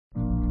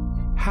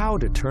how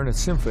to turn a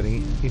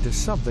symphony into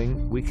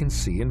something we can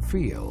see and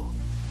feel.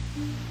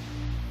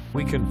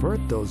 We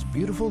convert those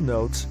beautiful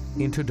notes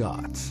into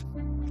dots,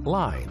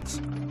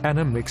 lines, and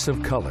a mix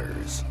of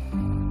colors,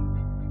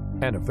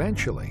 and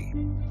eventually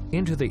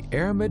into the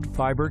aramid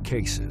fiber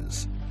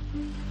cases.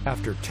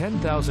 After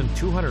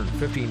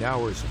 10,215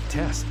 hours of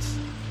tests,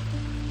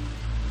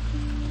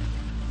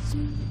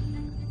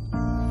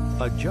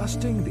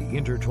 adjusting the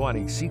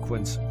intertwining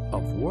sequence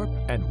of warp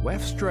and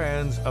weft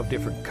strands of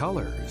different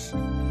colors,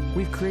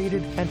 we've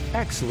created an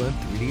excellent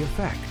 3D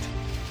effect.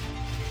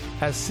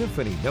 As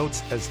symphony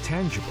notes as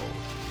tangible,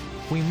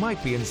 we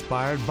might be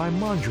inspired by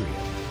Mondrian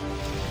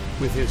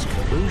with his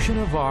collusion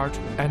of art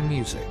and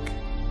music.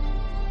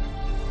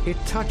 It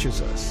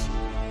touches us.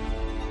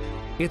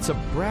 It's a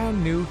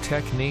brand new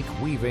technique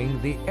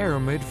weaving the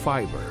aramid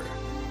fiber.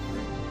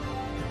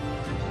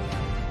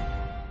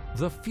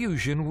 The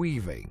fusion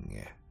weaving.